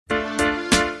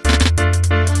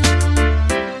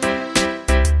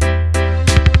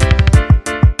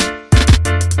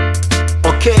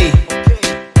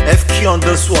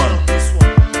This one,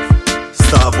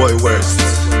 Starboy West,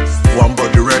 One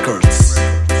Body Records.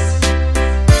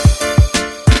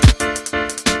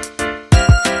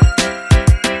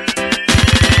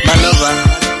 My lover,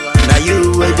 now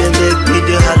you where they make me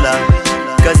the holla.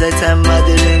 Cause I time I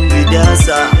the ring with the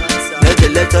answer. Make the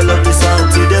letter love the song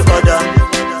to the border.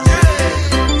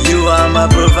 You are my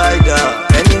provider.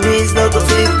 Enemies no go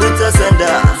fit put us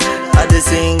under. I dey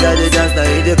sing, I dey dance, now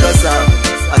you dey cuss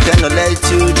out. I cannot let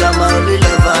you down, my only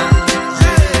lover.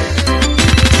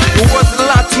 It was the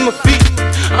light to my feet,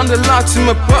 I'm the light to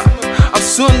my butt. I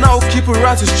soon now keep a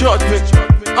righteous judgment.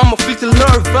 I'ma feel the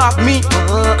Lord vibe me,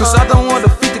 cause I don't wanna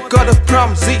feed the God of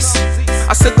promises.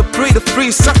 I said to pray the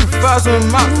free sacrifice on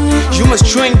my mouth. You must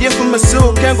train there for my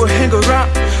soul, can't go hang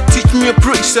around. Teach me a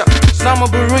precept, now I'm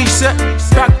a reset.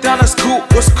 Back down at school,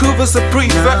 was cool as a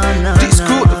prefect. This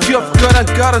school, if you have God, I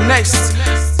got a next.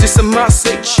 This a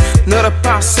message, not a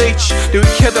passage. The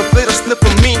wicked have laid a slip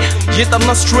on me, yet I'm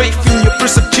not straight from your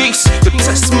precepts. The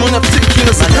testimony I'm taking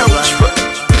is a coach.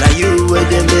 Now you where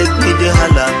they make me the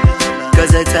holla.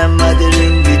 Cause I time I the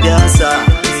ring with the answer.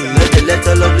 Make the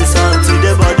letter love the song to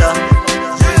the border.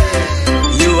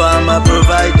 You are my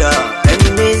provider.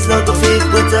 Enemies not go fit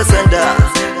put us under.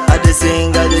 I dey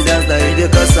sing, I dey dance, now you dey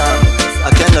cuss out.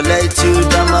 I cannot let you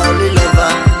down, my only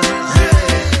lover.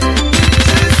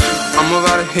 I'm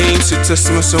over the haze, your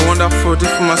testament so wonderful.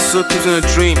 Different my soul keeps in a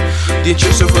dream. The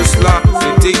interest of us life, the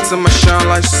daytime I shine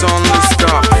like sun in the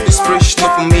sky. Inspiration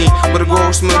not for me, but the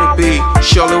goal's meant to be.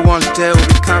 Surely one day will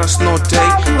be kind of snow day.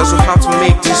 That's what how to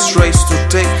make this race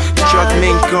today. The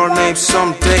judgment God name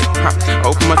someday. I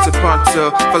open my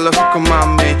tapato, follow who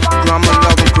command me. Grandma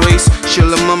love and grace, she'll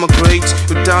mama great.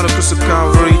 Without a cross of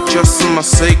Calvary, just for my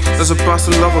sake. There's a pass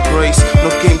of love of grace. No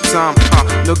game time,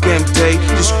 no game day.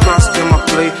 Just cross them I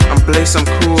play. I'm blessed, I'm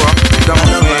cool, I got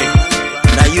my thing.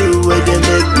 Now you where they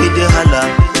make me the holla.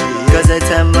 Cause I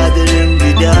time I the ring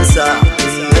with the answer.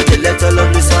 Make the letter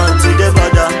love the song to the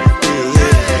border.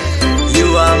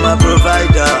 You are my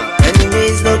provider.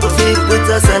 Enemies no go fit put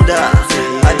us under.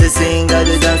 I dey sing, I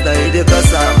dey dance, now you dey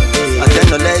cuss out. I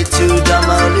cannot let you down,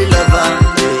 my only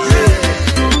lover.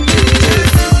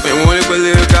 Wanna go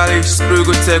little college, spirit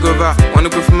go take over. Wanna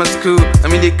go from my school, I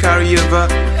mean they carry over.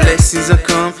 Blessings are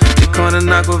come, they come and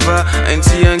knock over.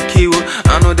 Auntie and Kiwo,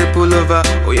 I know they pull over.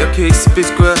 Oh your case is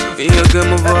square, when you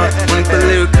game over. Wanna go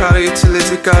little college,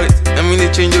 let's college. I mean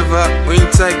they change over, when you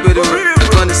take better I'm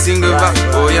gonna sing over.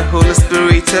 Oh yeah, Holy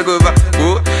Spirit take over.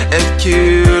 Oh,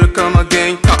 FQ to come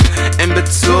again. And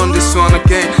on this one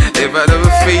again. If I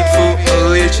ever faithful,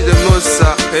 oh yeah, to the most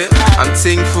I'm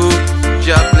thankful.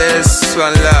 God bless,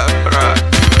 one love, right?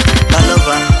 My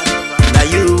lover, now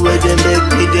you where they make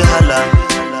me the holla.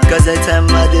 Cause I time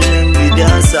I the ring with the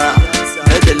answer.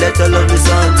 Make the letter love the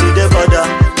song to the border.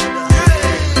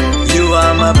 You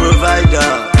are my provider.